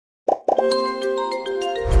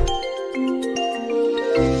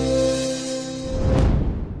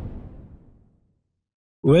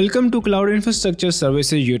Welcome to Cloud Infrastructure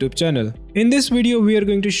Services YouTube channel. In this video, we are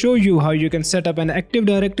going to show you how you can set up an Active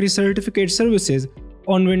Directory certificate services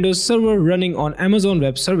on Windows Server running on Amazon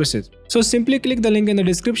Web Services. So simply click the link in the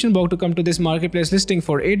description box to come to this marketplace listing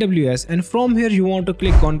for AWS, and from here you want to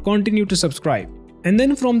click on continue to subscribe. And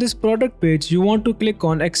then from this product page, you want to click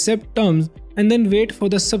on accept terms and then wait for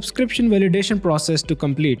the subscription validation process to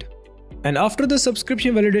complete. And after the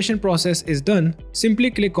subscription validation process is done,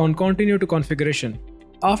 simply click on continue to configuration.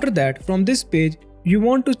 After that, from this page, you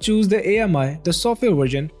want to choose the AMI, the software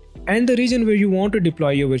version, and the region where you want to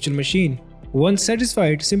deploy your virtual machine. Once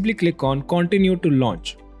satisfied, simply click on continue to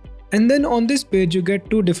launch. And then on this page, you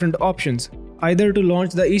get two different options, either to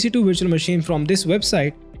launch the EC2 virtual machine from this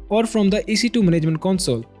website or from the EC2 management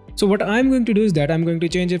console. So what I'm going to do is that I'm going to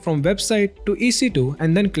change it from website to EC2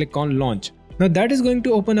 and then click on launch. Now that is going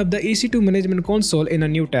to open up the EC2 management console in a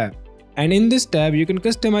new tab. And in this tab, you can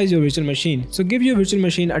customize your virtual machine. So give your virtual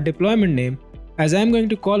machine a deployment name, as I'm going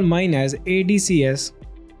to call mine as ADCS.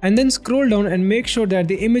 And then scroll down and make sure that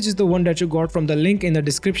the image is the one that you got from the link in the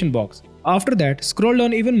description box. After that, scroll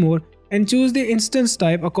down even more and choose the instance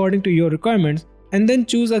type according to your requirements, and then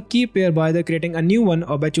choose a key pair by either creating a new one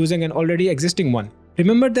or by choosing an already existing one.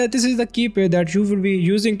 Remember that this is the key pair that you will be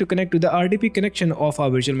using to connect to the RDP connection of our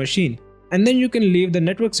virtual machine. And then you can leave the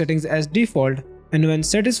network settings as default, and when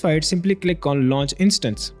satisfied, simply click on launch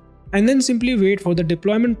instance. And then simply wait for the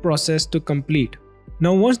deployment process to complete.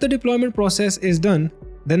 Now once the deployment process is done,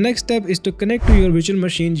 the next step is to connect to your virtual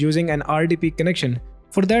machine using an RDP connection.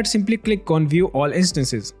 For that, simply click on view all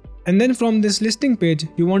instances. And then from this listing page,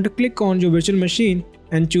 you want to click on your virtual machine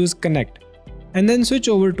and choose connect. And then switch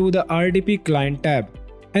over to the RDP client tab.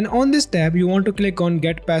 And on this tab, you want to click on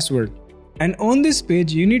get password. And on this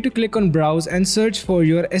page, you need to click on browse and search for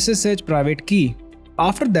your SSH private key.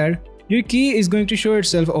 After that, your key is going to show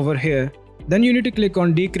itself over here. Then you need to click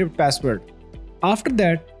on decrypt password. After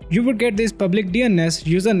that, you would get this public DNS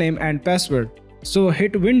username and password. So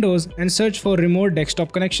hit Windows and search for remote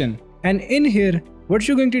desktop connection. And in here, what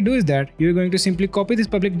you're going to do is that you're going to simply copy this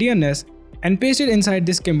public DNS and paste it inside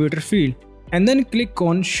this computer field. And then click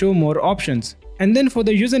on show more options. And then for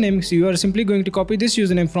the username, so you are simply going to copy this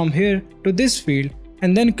username from here to this field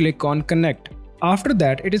and then click on connect. After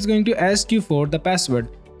that, it is going to ask you for the password.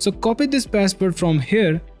 So copy this password from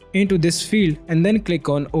here into this field and then click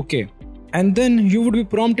on OK. And then you would be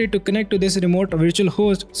prompted to connect to this remote virtual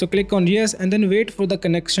host. So click on yes and then wait for the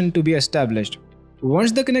connection to be established.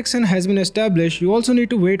 Once the connection has been established, you also need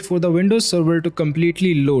to wait for the Windows Server to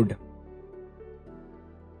completely load.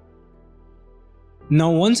 Now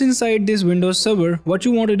once inside this Windows Server, what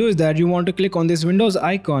you want to do is that you want to click on this Windows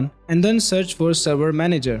icon and then search for Server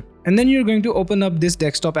Manager. And then you're going to open up this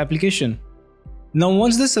desktop application. Now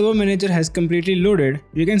once the Server Manager has completely loaded,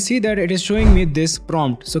 you can see that it is showing me this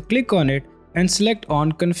prompt. So click on it and select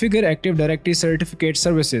on Configure Active Directory Certificate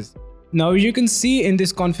Services. Now you can see in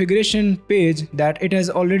this configuration page that it has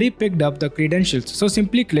already picked up the credentials. So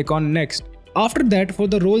simply click on Next. After that, for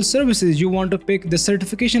the role services, you want to pick the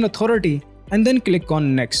certification authority and then click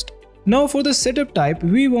on Next. Now for the setup type,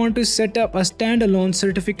 we want to set up a standalone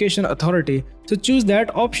certification authority. So choose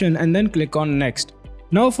that option and then click on Next.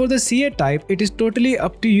 Now for the CA type, it is totally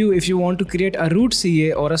up to you if you want to create a root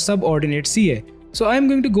CA or a subordinate CA. So I am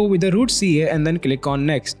going to go with the root CA and then click on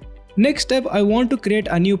Next. Next step, I want to create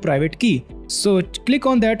a new private key. So click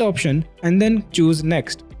on that option and then choose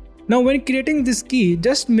Next. Now when creating this key,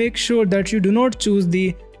 just make sure that you do not choose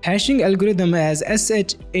the hashing algorithm as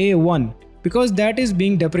SHA1 because that is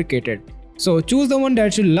being deprecated. So choose the one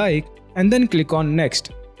that you like and then click on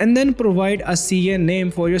Next. And then provide a CA name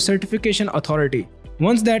for your certification authority.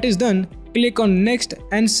 Once that is done, click on Next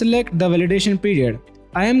and select the validation period.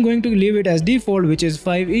 I am going to leave it as default, which is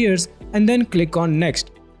 5 years, and then click on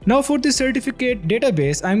Next. Now for the certificate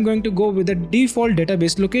database, I am going to go with the default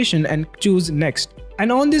database location and choose Next.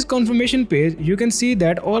 And on this confirmation page, you can see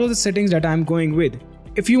that all of the settings that I am going with.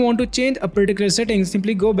 If you want to change a particular setting,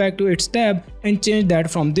 simply go back to its tab and change that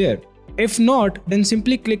from there. If not, then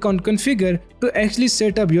simply click on Configure to actually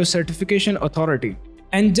set up your certification authority.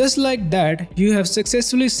 And just like that, you have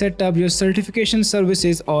successfully set up your certification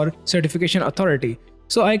services or certification authority.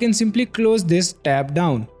 So I can simply close this tab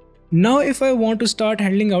down. Now if I want to start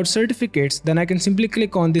handling out certificates, then I can simply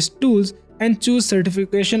click on this tools and choose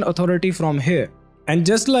certification authority from here. And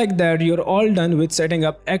just like that, you're all done with setting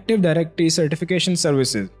up Active Directory certification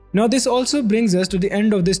services. Now this also brings us to the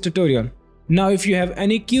end of this tutorial. Now if you have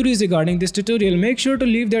any queries regarding this tutorial, make sure to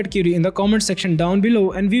leave that query in the comment section down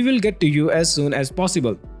below and we will get to you as soon as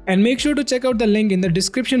possible. And make sure to check out the link in the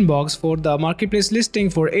description box for the marketplace listing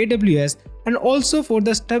for AWS and also for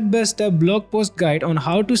the step-by-step blog post guide on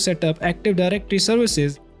how to set up Active Directory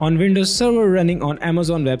services on Windows Server running on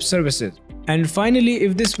Amazon Web Services. And finally,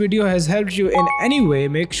 if this video has helped you in any way,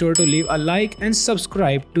 make sure to leave a like and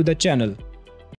subscribe to the channel.